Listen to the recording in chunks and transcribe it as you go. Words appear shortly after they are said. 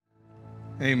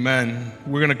Amen.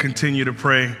 We're going to continue to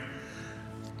pray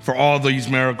for all these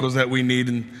miracles that we need.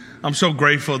 And I'm so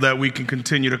grateful that we can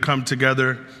continue to come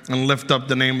together and lift up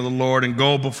the name of the Lord and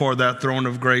go before that throne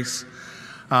of grace.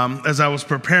 As I was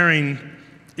preparing,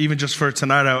 even just for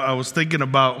tonight, I was thinking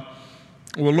about,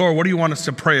 well, Lord, what do you want us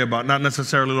to pray about? Not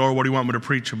necessarily, Lord, what do you want me to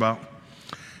preach about?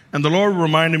 And the Lord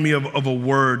reminded me of a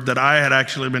word that I had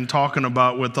actually been talking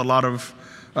about with a lot of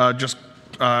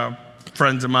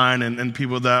friends of mine and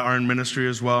people that are in ministry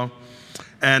as well.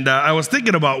 And I was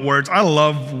thinking about words. I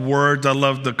love words. I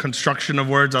love the construction of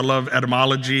words. I love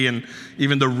etymology and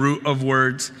even the root of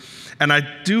words. And I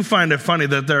do find it funny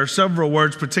that there are several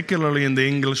words, particularly in the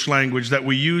English language, that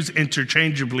we use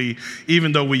interchangeably,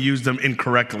 even though we use them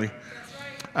incorrectly.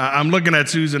 I'm looking at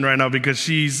Susan right now because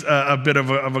she's a bit of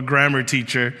a grammar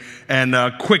teacher and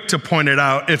quick to point it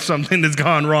out if something has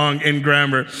gone wrong in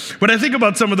grammar. But I think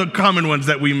about some of the common ones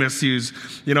that we misuse.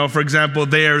 You know, for example,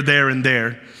 there, and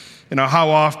there. You know, how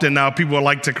often now people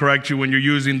like to correct you when you're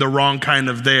using the wrong kind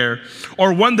of there.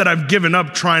 Or one that I've given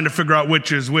up trying to figure out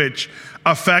which is which,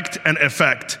 affect and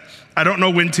effect. I don't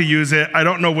know when to use it. I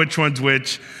don't know which one's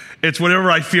which. It's whatever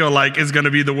I feel like is going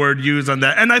to be the word used on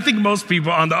that. And I think most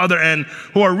people on the other end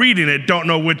who are reading it don't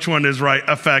know which one is right,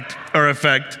 affect or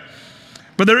effect.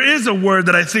 But there is a word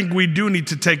that I think we do need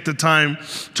to take the time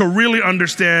to really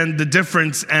understand the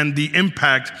difference and the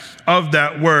impact of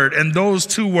that word. And those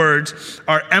two words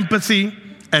are empathy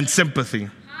and sympathy.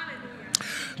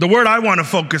 The word I want to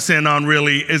focus in on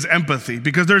really is empathy,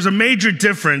 because there's a major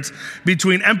difference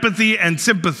between empathy and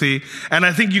sympathy, and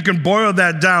I think you can boil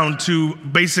that down to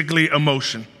basically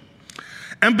emotion.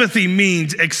 Empathy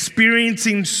means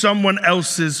experiencing someone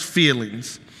else's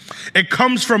feelings. It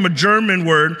comes from a German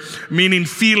word meaning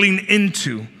feeling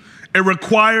into. It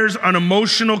requires an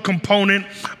emotional component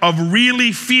of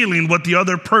really feeling what the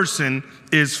other person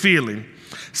is feeling.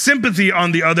 Sympathy,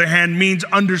 on the other hand, means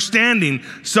understanding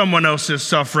someone else's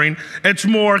suffering. It's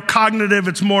more cognitive,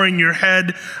 it's more in your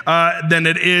head than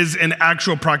it is in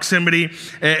actual proximity.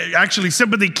 Actually,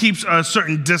 sympathy keeps a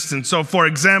certain distance. So, for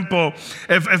example,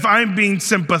 if I'm being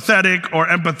sympathetic or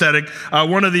empathetic,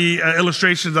 one of the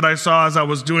illustrations that I saw as I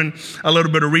was doing a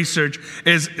little bit of research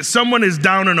is someone is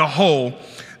down in a hole.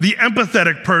 The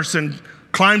empathetic person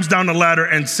climbs down the ladder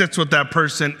and sits with that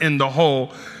person in the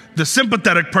hole. The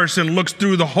sympathetic person looks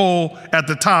through the hole at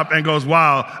the top and goes,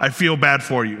 wow, I feel bad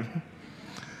for you.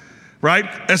 Right?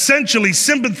 Essentially,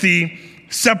 sympathy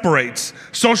separates.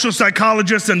 Social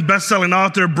psychologist and best-selling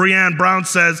author Brené Brown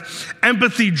says,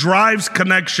 empathy drives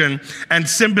connection and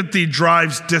sympathy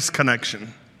drives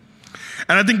disconnection.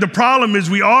 And I think the problem is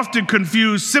we often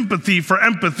confuse sympathy for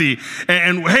empathy.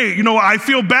 And hey, you know, I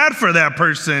feel bad for that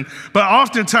person, but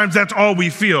oftentimes that's all we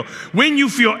feel. When you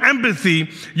feel empathy,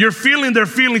 you're feeling their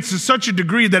feelings to such a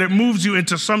degree that it moves you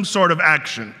into some sort of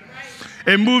action.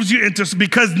 It moves you into,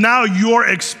 because now you're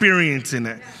experiencing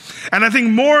it. And I think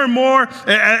more and more,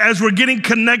 as we're getting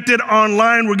connected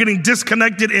online, we're getting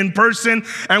disconnected in person,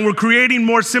 and we're creating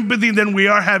more sympathy than we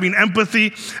are having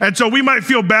empathy. And so we might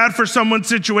feel bad for someone's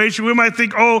situation. We might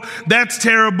think, oh, that's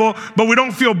terrible, but we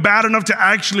don't feel bad enough to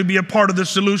actually be a part of the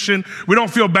solution. We don't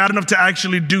feel bad enough to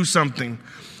actually do something.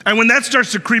 And when that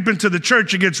starts to creep into the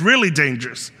church, it gets really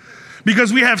dangerous,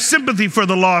 because we have sympathy for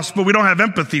the lost, but we don't have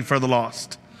empathy for the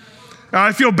lost. Now,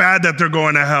 I feel bad that they're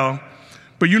going to hell,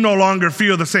 but you no longer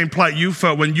feel the same plight you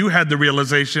felt when you had the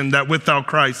realization that without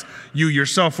Christ, you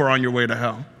yourself were on your way to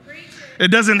hell. It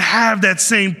doesn't have that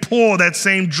same pull, that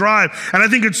same drive. And I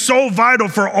think it's so vital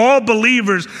for all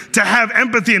believers to have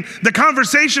empathy. And the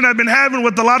conversation I've been having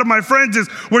with a lot of my friends is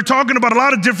we're talking about a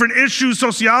lot of different issues,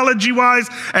 sociology-wise,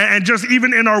 and just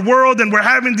even in our world. And we're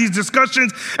having these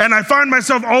discussions. And I find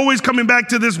myself always coming back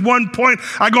to this one point.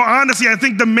 I go, honestly, I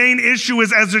think the main issue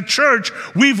is as a church,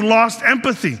 we've lost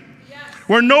empathy.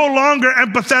 We're no longer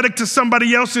empathetic to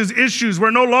somebody else's issues.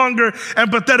 We're no longer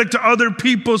empathetic to other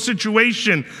people's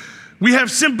situation. We have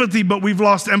sympathy, but we've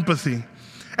lost empathy.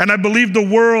 And I believe the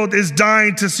world is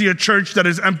dying to see a church that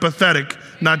is empathetic,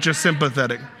 not just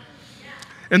sympathetic.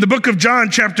 In the book of John,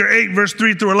 chapter 8, verse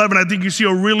 3 through 11, I think you see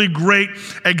a really great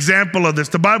example of this.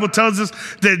 The Bible tells us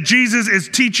that Jesus is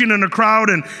teaching in a crowd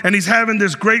and he's having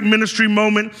this great ministry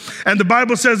moment. And the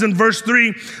Bible says in verse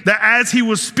 3 that as he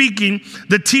was speaking,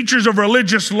 the teachers of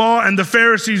religious law and the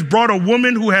Pharisees brought a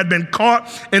woman who had been caught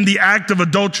in the act of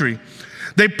adultery.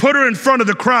 They put her in front of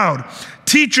the crowd.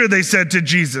 Teacher, they said to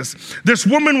Jesus, this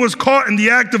woman was caught in the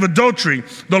act of adultery.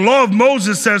 The law of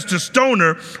Moses says to stone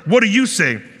her. What do you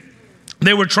say?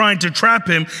 They were trying to trap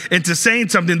him into saying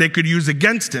something they could use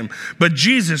against him. But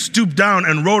Jesus stooped down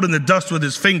and wrote in the dust with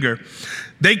his finger.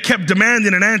 They kept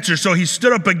demanding an answer, so he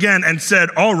stood up again and said,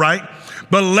 all right,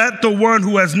 but let the one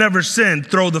who has never sinned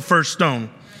throw the first stone."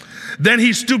 Then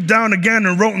he stooped down again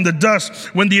and wrote in the dust.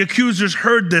 When the accusers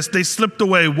heard this, they slipped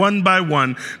away one by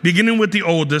one, beginning with the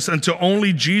oldest, until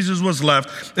only Jesus was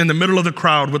left in the middle of the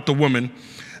crowd with the woman.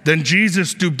 Then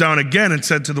Jesus stooped down again and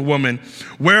said to the woman,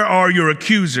 "Where are your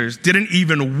accusers? Didn't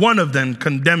even one of them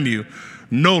condemn you?"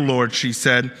 "No, Lord," she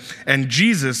said. And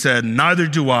Jesus said, "Neither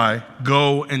do I.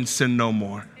 Go and sin no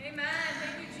more." Amen.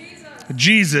 Thank you, Jesus.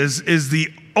 Jesus is the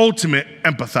ultimate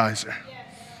empathizer.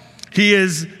 He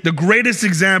is the greatest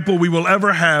example we will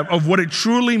ever have of what it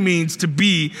truly means to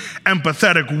be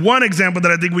empathetic. One example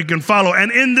that I think we can follow. And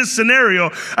in this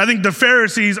scenario, I think the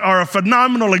Pharisees are a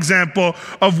phenomenal example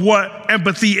of what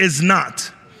empathy is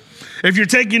not. If you're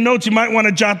taking notes, you might want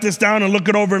to jot this down and look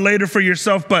it over later for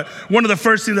yourself. But one of the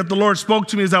first things that the Lord spoke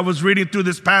to me as I was reading through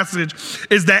this passage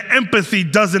is that empathy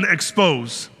doesn't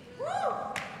expose.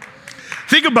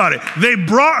 Think about it. They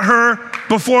brought her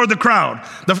before the crowd.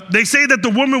 They say that the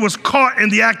woman was caught in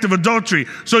the act of adultery.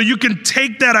 So you can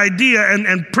take that idea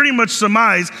and pretty much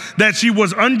surmise that she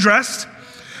was undressed,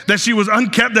 that she was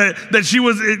unkept, that she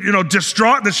was,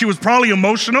 distraught, that she was probably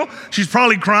emotional. She's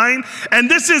probably crying. And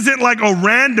this isn't like a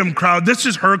random crowd. This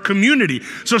is her community.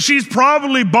 So she's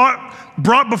probably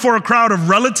brought before a crowd of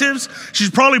relatives. She's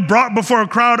probably brought before a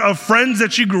crowd of friends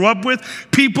that she grew up with,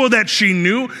 people that she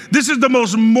knew. This is the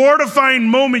most mortifying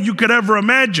moment you could ever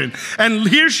imagine. And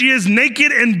here she is,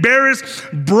 naked, embarrassed,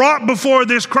 brought before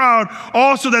this crowd,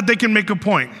 all so that they can make a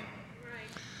point.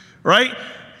 Right?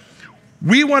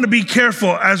 We want to be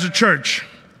careful as a church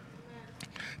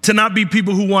to not be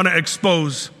people who want to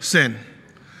expose sin.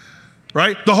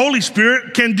 Right? The Holy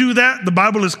Spirit can do that. The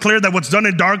Bible is clear that what's done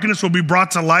in darkness will be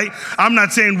brought to light. I'm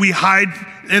not saying we hide,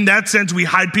 in that sense, we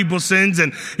hide people's sins.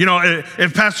 And,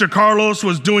 if Pastor Carlos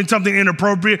was doing something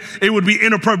inappropriate, it would be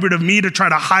inappropriate of me to try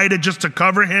to hide it just to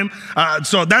cover him.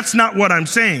 So that's not what I'm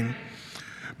saying.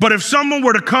 But if someone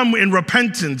were to come in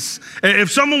repentance, if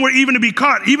someone were even to be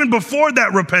caught, even before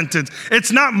that repentance,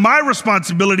 it's not my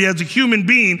responsibility as a human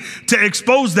being to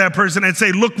expose that person and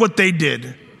say, look what they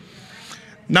did.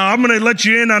 Now, I'm going to let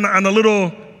you in on a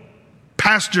little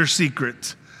pastor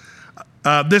secret.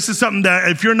 This is something that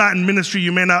if you're not in ministry,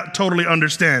 you may not totally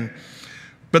understand.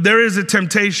 But there is a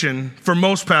temptation for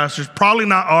most pastors, probably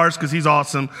not ours because he's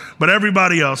awesome, but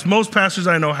everybody else. Most pastors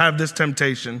I know have this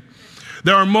temptation.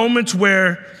 There are moments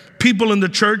where people in the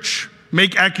church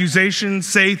make accusations,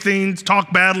 say things,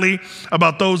 talk badly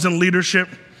about those in leadership.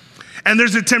 And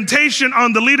there's a temptation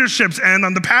on the leadership's end,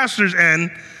 on the pastor's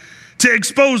end, to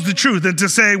expose the truth and to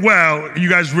say, well, you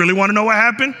guys really want to know what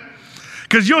happened?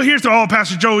 Because you'll hear,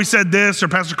 Pastor Joey said this or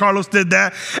Pastor Carlos did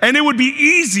that. And it would be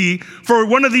easy for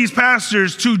one of these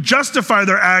pastors to justify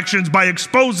their actions by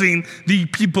exposing the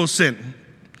people's sin.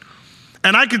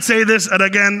 And I could say this, and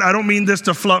again, I don't mean this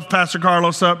to fluff Pastor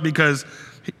Carlos up because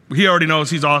he already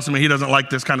knows he's awesome and he doesn't like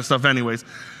this kind of stuff anyways.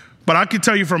 But I can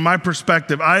tell you from my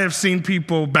perspective, I have seen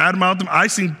people badmouth him.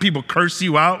 I've seen people curse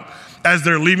you out as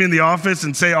they're leaving the office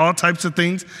and say all types of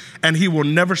things, and he will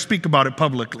never speak about it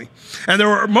publicly. And there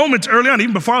were moments early on,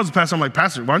 even before I was a pastor, I'm like,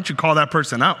 Pastor, why don't you call that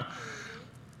person out?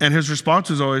 And his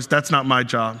response was always, that's not my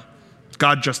job.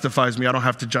 God justifies me. I don't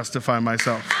have to justify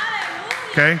myself.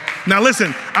 Okay? Now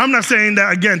listen, I'm not saying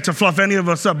that, again, to fluff any of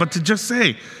us up, but to just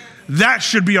say, that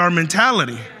should be our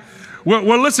mentality.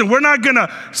 Well, listen, we're not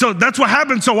gonna, so that's what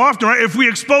happens so often, right? If we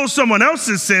expose someone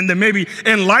else's sin, then maybe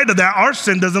in light of that, our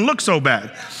sin doesn't look so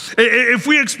bad. If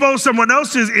we expose someone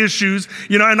else's issues,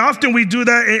 and often we do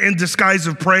that in disguise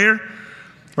of prayer,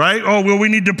 right? Oh, well, we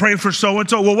need to pray for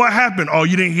so-and-so. Well, what happened? Oh,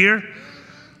 you didn't hear?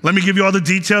 Let me give you all the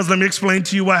details. Let me explain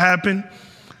to you what happened.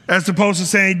 As opposed to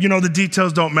saying, the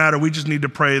details don't matter. We just need to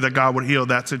pray that God would heal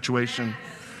that situation.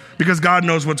 Because God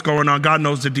knows what's going on. God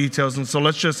knows the details. And so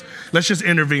let's just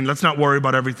intervene. Let's not worry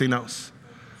about everything else.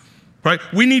 Right?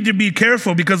 We need to be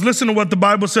careful because listen to what the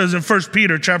Bible says in 1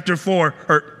 Peter chapter 4,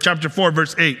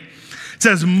 verse 8. It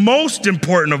says, most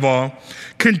important of all,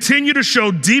 continue to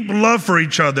show deep love for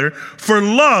each other, for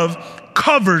love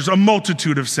covers a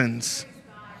multitude of sins.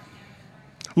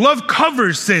 Love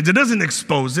covers sins. It doesn't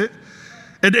expose it.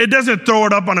 It doesn't throw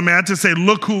it up on a man to say,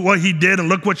 look what he did and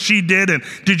look what she did and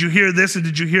did you hear this and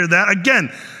did you hear that?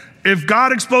 Again, if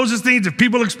God exposes things, if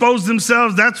people expose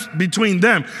themselves, that's between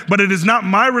them. But it is not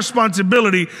my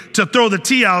responsibility to throw the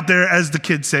tea out there, as the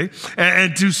kids say,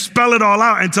 and to spell it all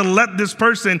out and to let this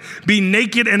person be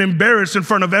naked and embarrassed in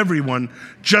front of everyone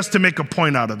just to make a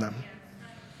point out of them.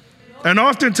 And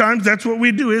oftentimes that's what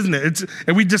we do, isn't it?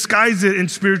 And we disguise it in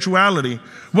spirituality.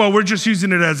 Well, we're just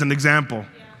using it as an example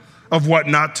of what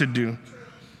not to do.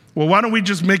 Well, why don't we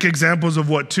just make examples of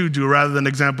what to do rather than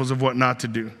examples of what not to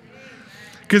do?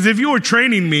 Because if you were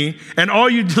training me and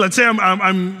let's say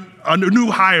I'm a new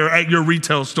hire at your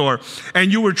retail store and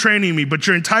you were training me, but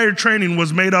your entire training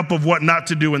was made up of what not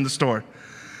to do in the store.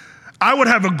 I would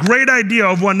have a great idea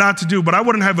of what not to do, but I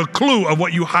wouldn't have a clue of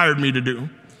what you hired me to do.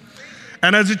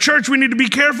 And as a church, we need to be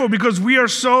careful because we are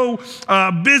so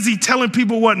busy telling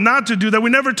people what not to do that we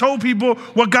never told people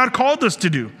what God called us to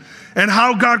do and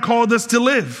how God called us to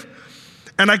live.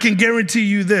 And I can guarantee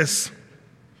you this.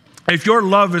 If your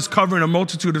love is covering a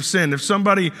multitude of sin, if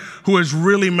somebody who is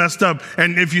really messed up,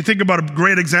 and if you think about a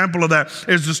great example of that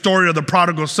is the story of the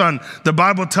prodigal son. The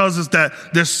Bible tells us that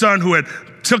this son who had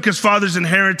took his father's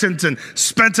inheritance and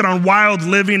spent it on wild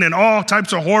living and all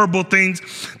types of horrible things.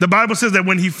 The Bible says that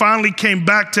when he finally came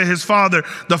back to his father,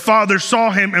 the father saw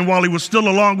him, and while he was still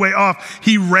a long way off,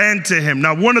 he ran to him.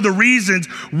 Now, one of the reasons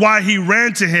why he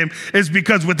ran to him is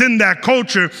because within that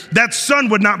culture, that son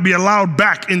would not be allowed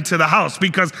back into the house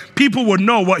because people would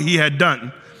know what he had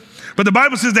done. But the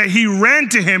Bible says that he ran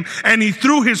to him and he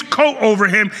threw his coat over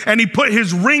him and he put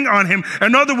his ring on him.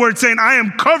 In other words, saying, I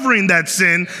am covering that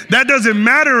sin. That doesn't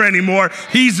matter anymore.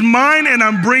 He's mine and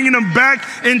I'm bringing him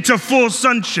back into full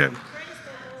sonship.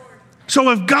 So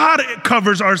if God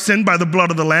covers our sin by the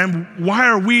blood of the Lamb, why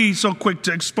are we so quick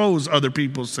to expose other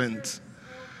people's sins?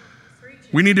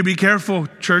 We need to be careful,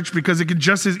 church, because it could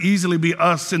just as easily be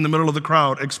us in the middle of the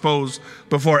crowd exposed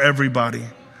before everybody.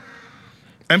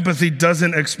 Empathy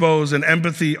doesn't expose, and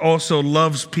empathy also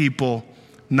loves people,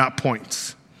 not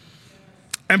points.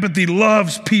 Empathy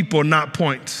loves people, not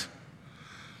points.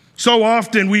 So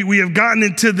often we have gotten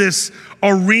into this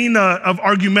arena of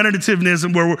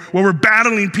argumentativeness where we're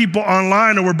battling people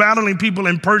online or we're battling people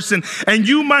in person, and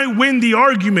you might win the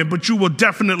argument, but you will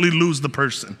definitely lose the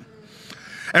person.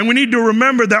 And we need to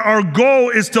remember that our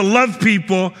goal is to love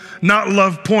people, not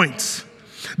love points.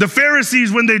 The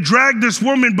Pharisees, when they dragged this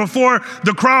woman before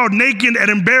the crowd naked and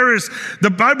embarrassed, the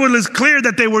Bible is clear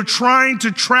that they were trying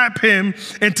to trap him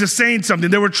into saying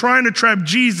something. They were trying to trap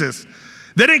Jesus.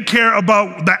 They didn't care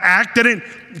about the act. They didn't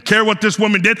care what this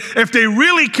woman did. If they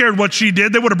really cared what she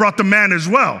did, they would have brought the man as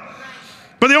well.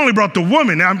 But they only brought the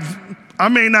woman. I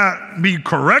may not be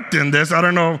correct in this. I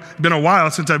don't know. It's been a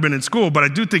while since I've been in school, but I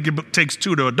do think it takes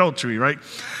two to adultery, right?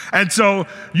 And so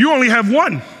you only have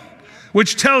one,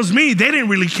 which tells me they didn't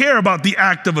really care about the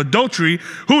act of adultery.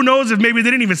 Who knows if maybe they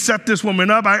didn't even set this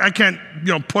woman up. I can't,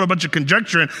 put a bunch of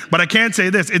conjecture in, but I can say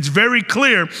this. It's very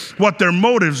clear what their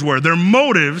motives were. Their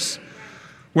motives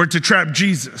were to trap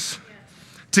Jesus,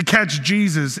 to catch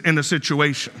Jesus in a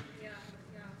situation.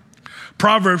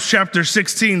 Proverbs chapter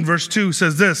 16, verse 2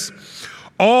 says this,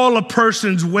 all a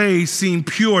person's ways seem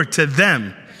pure to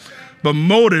them, but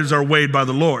motives are weighed by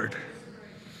the Lord.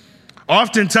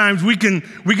 Oftentimes we can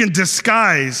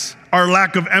disguise our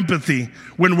lack of empathy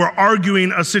when we're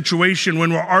arguing a situation,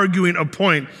 when we're arguing a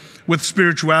point with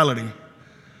spirituality.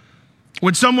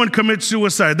 When someone commits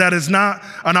suicide, that is not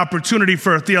an opportunity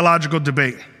for a theological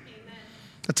debate.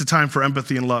 That's a time for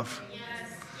empathy and love.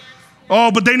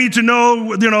 Oh, but they need to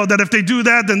know, that if they do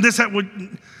that, then this,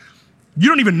 you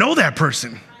don't even know that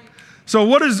person. So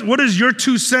what does your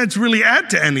 2 cents really add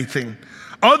to anything?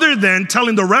 Other than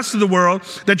telling the rest of the world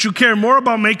that you care more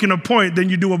about making a point than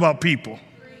you do about people.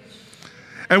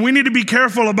 And we need to be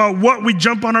careful about what we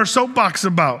jump on our soapbox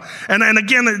about. And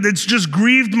again, it's just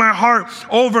grieved my heart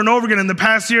over and over again in the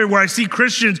past year where I see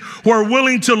Christians who are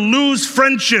willing to lose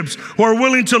friendships, who are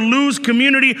willing to lose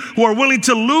community, who are willing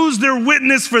to lose their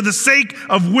witness for the sake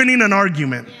of winning an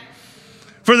argument.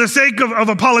 For the sake of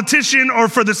a politician, or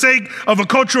for the sake of a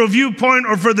cultural viewpoint,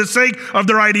 or for the sake of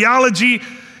their ideology.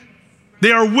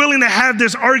 They are willing to have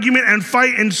this argument and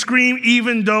fight and scream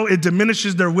even though it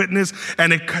diminishes their witness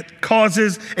and it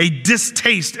causes a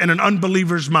distaste in an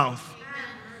unbeliever's mouth.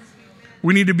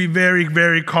 We need to be very,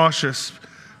 very cautious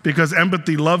because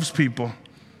empathy loves people.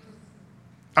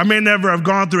 I may never have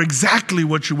gone through exactly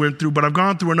what you went through, but I've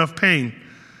gone through enough pain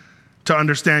to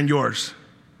understand yours.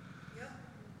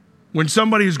 When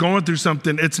somebody is going through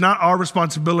something, it's not our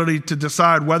responsibility to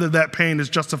decide whether that pain is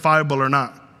justifiable or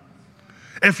not.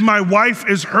 If my wife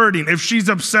is hurting, if she's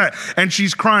upset and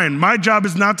she's crying, my job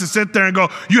is not to sit there and go,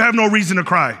 you have no reason to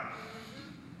cry.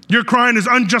 Your crying is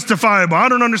unjustifiable. I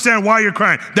don't understand why you're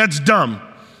crying. That's dumb.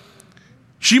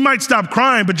 She might stop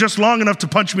crying, but just long enough to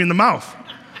punch me in the mouth.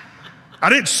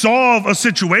 I didn't solve a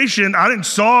situation. I didn't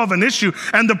solve an issue.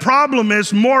 And the problem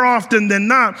is, more often than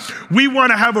not, we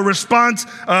want to have a response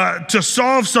to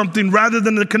solve something rather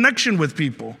than a connection with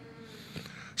people.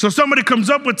 So somebody comes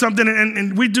up with something,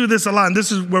 and we do this a lot, and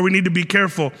this is where we need to be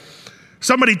careful.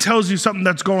 Somebody tells you something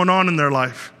that's going on in their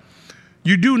life.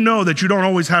 You do know that you don't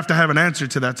always have to have an answer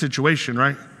to that situation,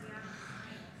 right?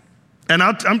 And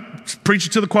I'm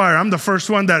preaching to the choir. I'm the first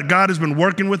one that God has been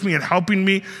working with me and helping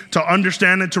me to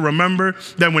understand and to remember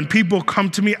that when people come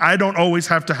to me, I don't always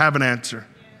have to have an answer.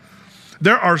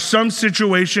 There are some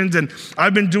situations, and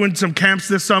I've been doing some camps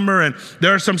this summer, and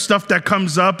there are some stuff that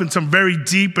comes up and some very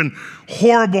deep and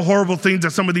horrible, horrible things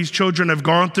that some of these children have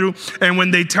gone through. And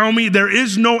when they tell me there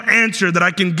is no answer that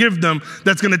I can give them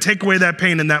that's going to take away that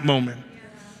pain in that moment.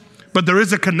 But there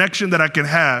is a connection that I can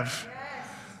have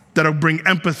that'll bring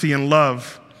empathy and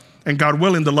love, and God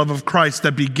willing, the love of Christ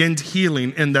that begins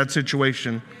healing in that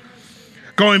situation.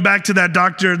 Going back to that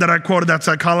doctor that I quoted, that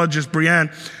psychologist,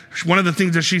 Brianne, one of the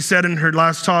things that she said in her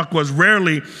last talk was,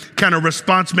 rarely can a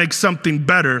response make something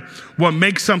better. What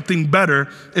makes something better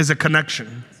is a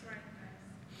connection.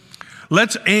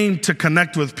 Let's aim to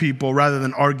connect with people rather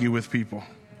than argue with people.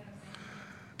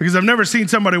 Because I've never seen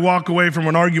somebody walk away from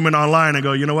an argument online and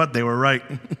go, you know what, they were right.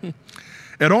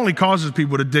 It only causes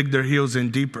people to dig their heels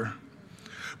in deeper.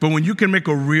 But when you can make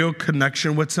a real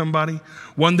connection with somebody,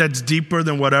 one that's deeper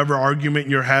than whatever argument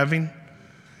you're having,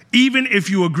 even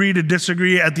if you agree to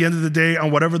disagree at the end of the day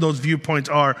on whatever those viewpoints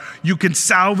are, you can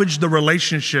salvage the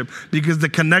relationship because the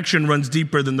connection runs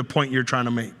deeper than the point you're trying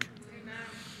to make. Amen.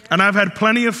 And I've had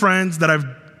plenty of friends that I've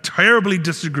terribly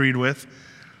disagreed with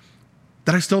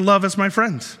that I still love as my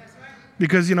friends.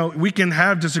 Because, we can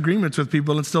have disagreements with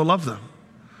people and still love them.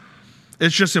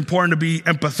 It's just important to be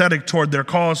empathetic toward their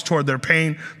cause, toward their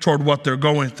pain, toward what they're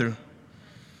going through.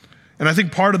 And I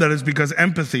think part of that is because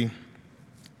empathy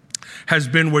has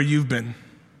been where you've been.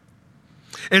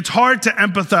 It's hard to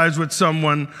empathize with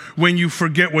someone when you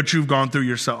forget what you've gone through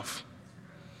yourself.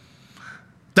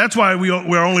 That's why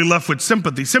we're only left with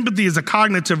sympathy. Sympathy is a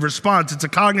cognitive response. It's a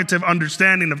cognitive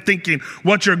understanding of thinking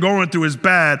what you're going through is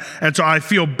bad, and so I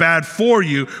feel bad for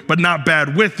you, but not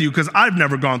bad with you, because I've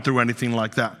never gone through anything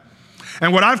like that.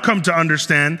 And what I've come to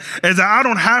understand is that I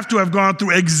don't have to have gone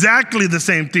through exactly the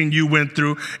same thing you went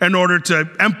through in order to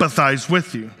empathize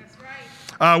with you.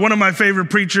 One of my favorite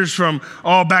preachers from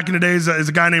back in the days is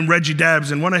a guy named Reggie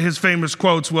Dabbs, and one of his famous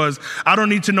quotes was, I don't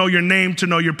need to know your name to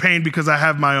know your pain because I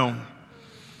have my own.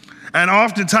 And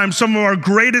oftentimes some of our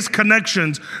greatest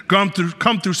connections come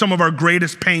through some of our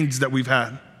greatest pains that we've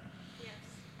had. Yes.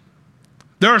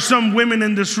 There are some women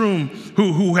in this room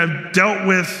who have dealt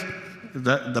with,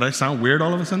 did I sound weird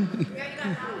all of a sudden?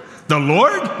 The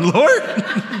Lord?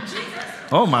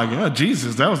 Oh my God,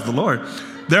 Jesus, that was the Lord.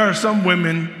 There are some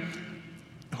women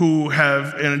who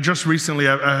have, and just recently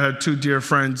I had two dear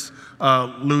friends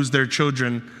lose their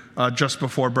children just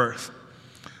before birth.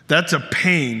 That's a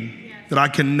pain that I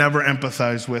can never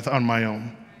empathize with on my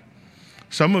own.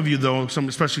 Some of you though,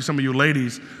 especially some of you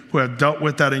ladies who have dealt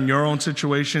with that in your own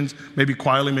situations, maybe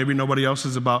quietly, maybe nobody else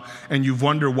is about, and you've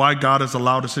wondered why God has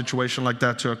allowed a situation like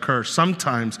that to occur.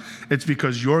 Sometimes it's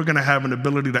because you're gonna have an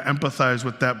ability to empathize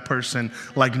with that person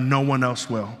like no one else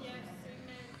will.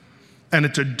 And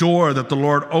it's a door that the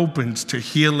Lord opens to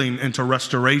healing and to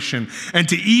restoration and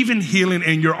to even healing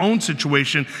in your own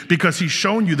situation because He's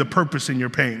shown you the purpose in your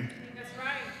pain.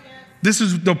 This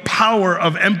is the power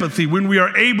of empathy, when we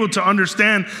are able to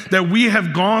understand that we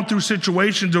have gone through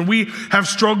situations and we have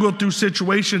struggled through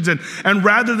situations, and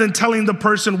rather than telling the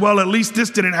person, well, at least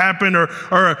this didn't happen, or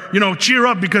cheer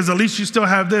up because at least you still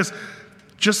have this,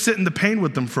 just sit in the pain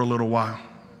with them for a little while.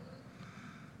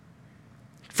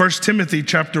 1 Timothy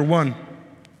chapter 1,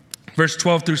 verse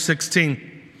 12 through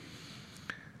 16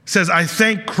 says, I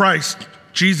thank Christ,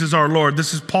 Jesus our Lord.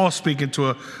 This is Paul speaking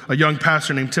to a young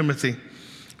pastor named Timothy.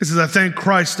 He says, I thank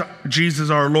Christ, Jesus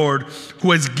our Lord,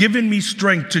 who has given me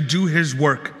strength to do His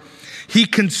work. He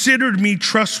considered me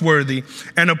trustworthy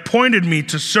and appointed me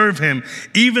to serve Him,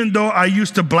 even though I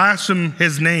used to blaspheme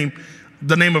His name,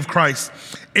 the name of Christ.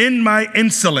 In my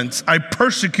insolence, I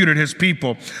persecuted His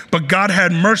people, but God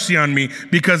had mercy on me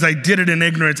because I did it in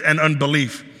ignorance and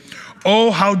unbelief.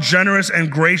 Oh, how generous and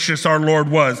gracious our Lord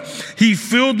was. He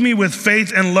filled me with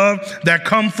faith and love that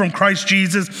come from Christ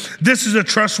Jesus. This is a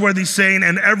trustworthy saying,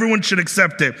 and everyone should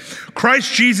accept it.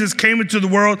 Christ Jesus came into the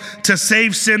world to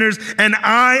save sinners, and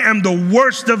I am the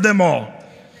worst of them all.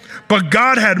 But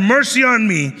God had mercy on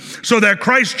me so that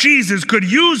Christ Jesus could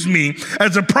use me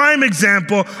as a prime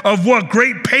example of what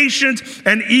great patience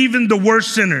and even the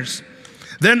worst sinners.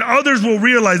 Then others will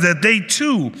realize that they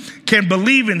too can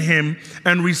believe in Him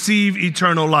and receive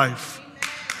eternal life.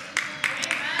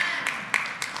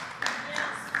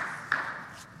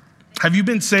 Have you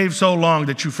been saved so long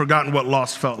that you've forgotten what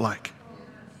lost felt like?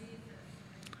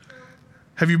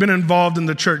 Have you been involved in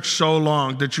the church so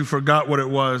long that you forgot what it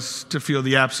was to feel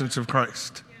the absence of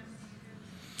Christ?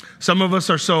 Some of us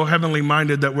are so heavenly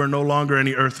minded that we're no longer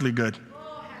any earthly good.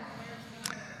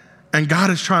 And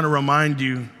God is trying to remind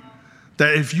you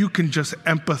That if you can just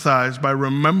empathize by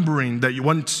remembering that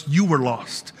once you were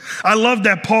lost. I love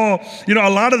that Paul, a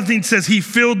lot of the things says he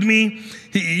filled me,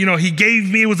 he gave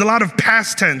me. It was a lot of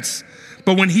past tense.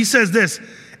 But when he says this,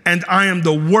 and I am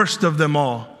the worst of them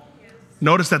all,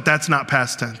 notice that that's not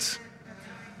past tense.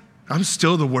 I'm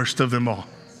still the worst of them all.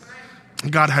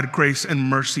 God had grace and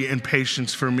mercy and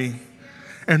patience for me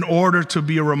in order to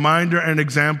be a reminder and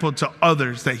example to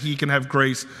others that he can have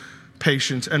grace,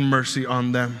 patience, and mercy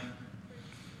on them.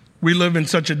 We live in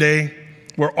such a day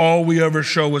where all we ever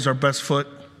show is our best foot.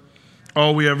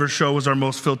 All we ever show is our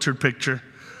most filtered picture.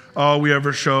 All we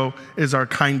ever show is our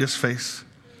kindest face.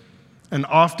 And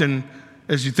often,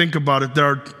 as you think about it, there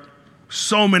are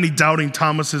so many doubting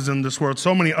Thomases in this world,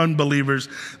 so many unbelievers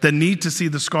that need to see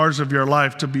the scars of your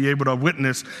life to be able to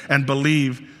witness and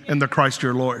believe in the Christ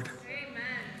your Lord. Amen.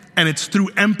 And it's through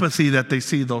empathy that they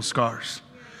see those scars.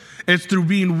 It's through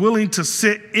being willing to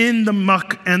sit in the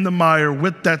muck and the mire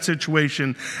with that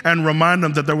situation and remind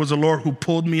them that there was a Lord who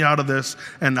pulled me out of this,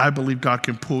 and I believe God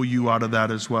can pull you out of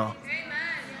that as well. Amen.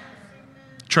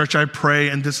 Church, I pray,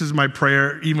 and this is my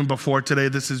prayer even before today,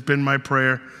 this has been my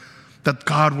prayer, that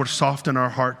God would soften our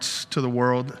hearts to the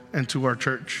world and to our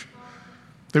church,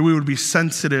 that we would be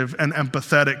sensitive and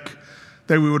empathetic,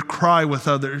 that we would cry with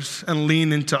others and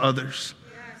lean into others.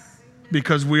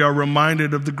 Because we are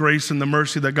reminded of the grace and the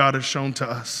mercy that God has shown to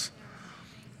us.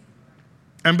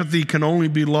 Empathy can only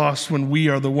be lost when we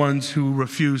are the ones who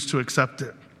refuse to accept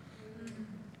it.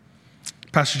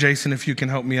 Pastor Jason, if you can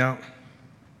help me out.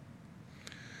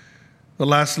 The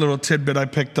last little tidbit I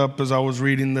picked up as I was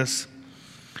reading this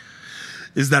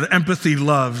is that empathy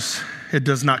loves, it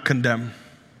does not condemn.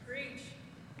 Preach.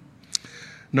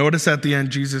 Notice at the end,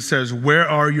 Jesus says, "Where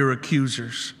are your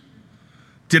accusers?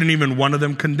 Didn't even one of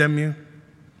them condemn you?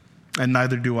 And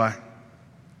neither do I."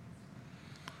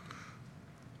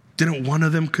 Didn't one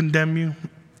of them condemn you?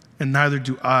 And neither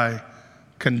do I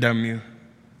condemn you.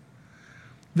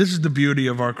 This is the beauty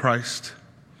of our Christ,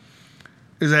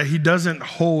 is that he doesn't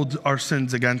hold our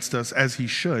sins against us as he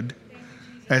should,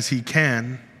 as he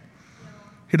can.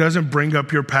 He doesn't bring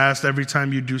up your past every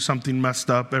time you do something messed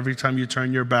up, every time you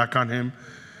turn your back on him.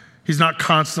 He's not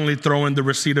constantly throwing the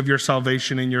receipt of your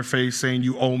salvation in your face saying,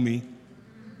 "You owe me."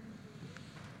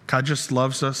 God just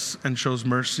loves us and shows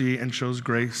mercy and shows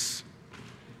grace.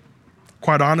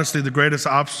 Quite honestly, the greatest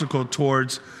obstacle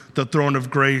towards the throne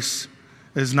of grace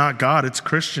is not God, it's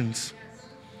Christians.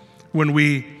 When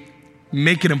we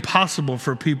make it impossible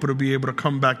for people to be able to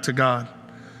come back to God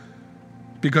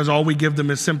because all we give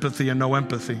them is sympathy and no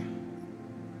empathy.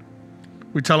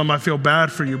 We tell them, "I feel bad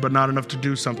for you," but not enough to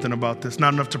do something about this.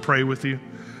 Not enough to pray with you.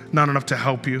 Not enough to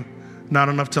help you. Not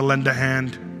enough to lend a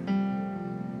hand.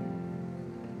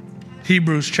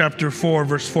 Hebrews chapter 4,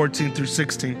 verse 14 through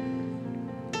 16.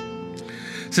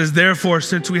 It says, "Therefore,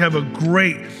 since we have a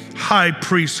great high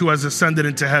priest who has ascended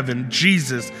into heaven,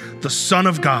 Jesus, the Son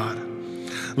of God,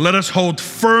 let us hold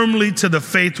firmly to the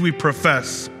faith we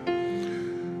profess.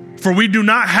 For we do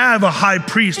not have a high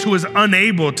priest who is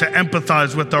unable to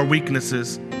empathize with our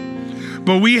weaknesses,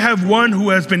 but we have one who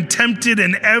has been tempted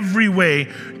in every way,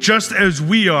 just as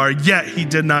we are, yet he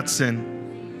did not sin.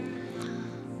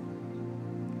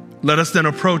 Let us then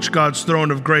approach God's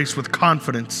throne of grace with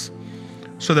confidence,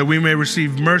 so that we may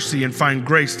receive mercy and find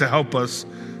grace to help us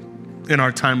in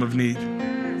our time of need."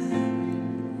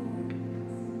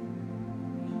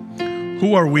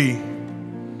 Who are we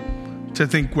to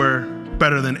think we're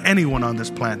better than anyone on this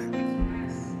planet?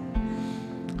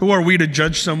 Who are we to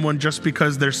judge someone just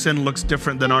because their sin looks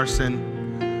different than our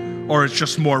sin, or it's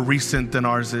just more recent than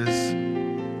ours is?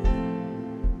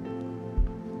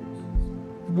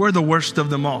 We're the worst of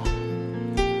them all.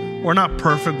 We're not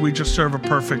perfect, we just serve a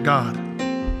perfect God.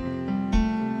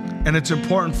 And it's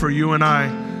important for you and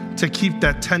I to keep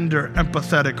that tender,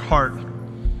 empathetic heart,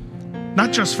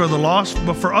 not just for the lost,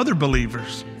 but for other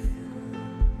believers.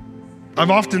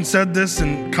 I've often said this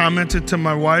and commented to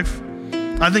my wife.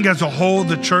 I think as a whole,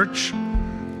 the church,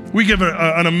 we give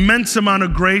an immense amount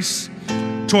of grace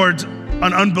towards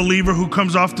an unbeliever who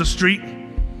comes off the street.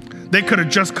 They could have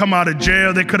just come out of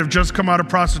jail. They could have just come out of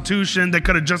prostitution. They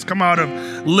could have just come out of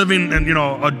living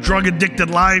a drug addicted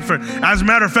life. Or, as a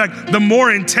matter of fact, the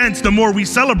more intense, the more we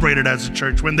celebrate it as a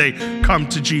church when they come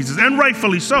to Jesus, and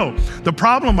rightfully so. The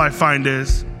problem I find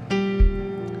is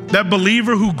that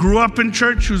believer who grew up in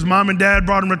church, whose mom and dad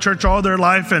brought them to church all their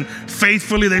life and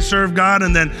faithfully they serve God,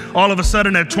 and then all of a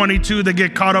sudden at 22 they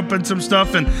get caught up in some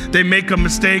stuff and they make a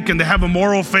mistake and they have a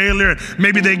moral failure, and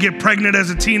maybe they get pregnant as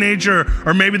a teenager,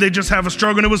 or maybe they just have a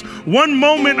struggle. And it was one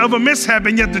moment of a mishap,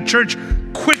 and yet the church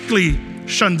quickly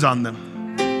shuns on them.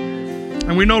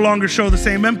 And we no longer show the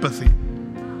same empathy.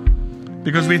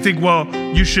 because we think, well,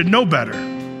 you should know better.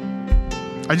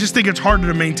 I just think it's harder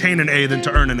to maintain an A than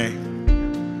to earn an A.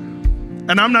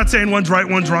 And I'm not saying one's right,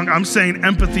 one's wrong. I'm saying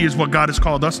empathy is what God has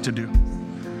called us to do.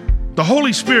 The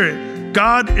Holy Spirit,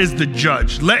 God is the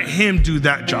judge. Let him do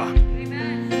that job.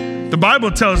 Amen. The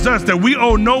Bible tells us that we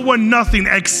owe no one nothing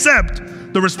except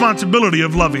the responsibility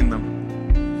of loving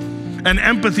them. And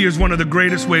empathy is one of the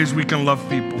greatest ways we can love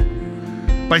people.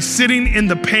 By sitting in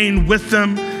the pain with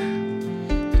them,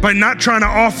 by not trying to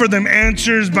offer them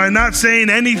answers, by not saying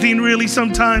anything really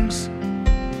sometimes,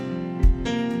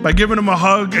 by giving them a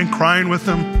hug and crying with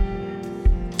them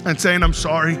and saying, I'm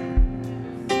sorry.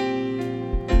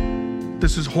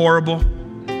 This is horrible.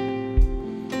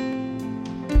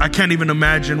 I can't even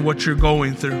imagine what you're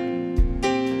going through,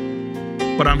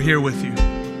 but I'm here with you.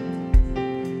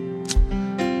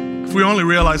 If we only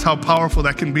realize how powerful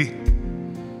that can be,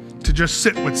 to just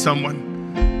sit with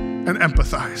someone and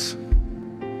empathize.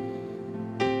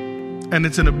 And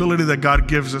it's an ability that God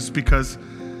gives us because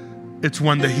it's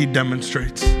one that he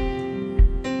demonstrates.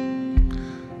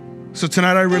 So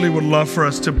tonight I really would love for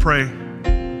us to pray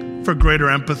for greater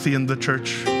empathy in the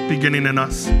church, beginning in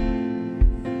us.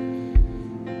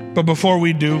 But before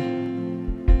we do,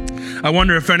 I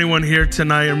wonder if anyone here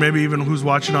tonight, or maybe even who's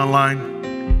watching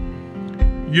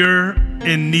online, you're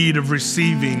in need of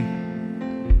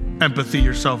receiving empathy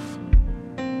yourself.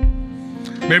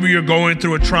 Maybe you're going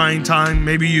through a trying time.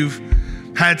 Maybe you've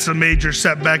had some major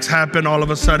setbacks happen all of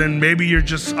a sudden. Maybe you're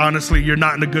just, honestly, you're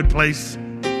not in a good place.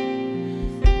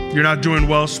 You're not doing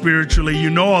well spiritually. You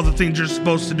know all the things you're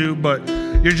supposed to do, but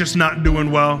you're just not doing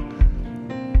well.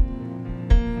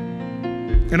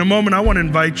 In a moment, I want to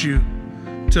invite you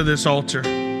to this altar.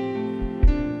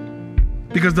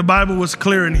 Because the Bible was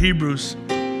clear in Hebrews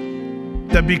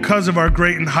that because of our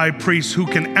great and high priest who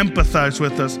can empathize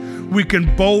with us, we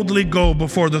can boldly go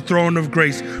before the throne of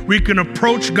grace. We can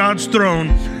approach God's throne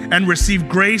and receive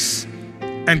grace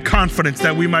and confidence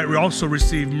that we might also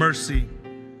receive mercy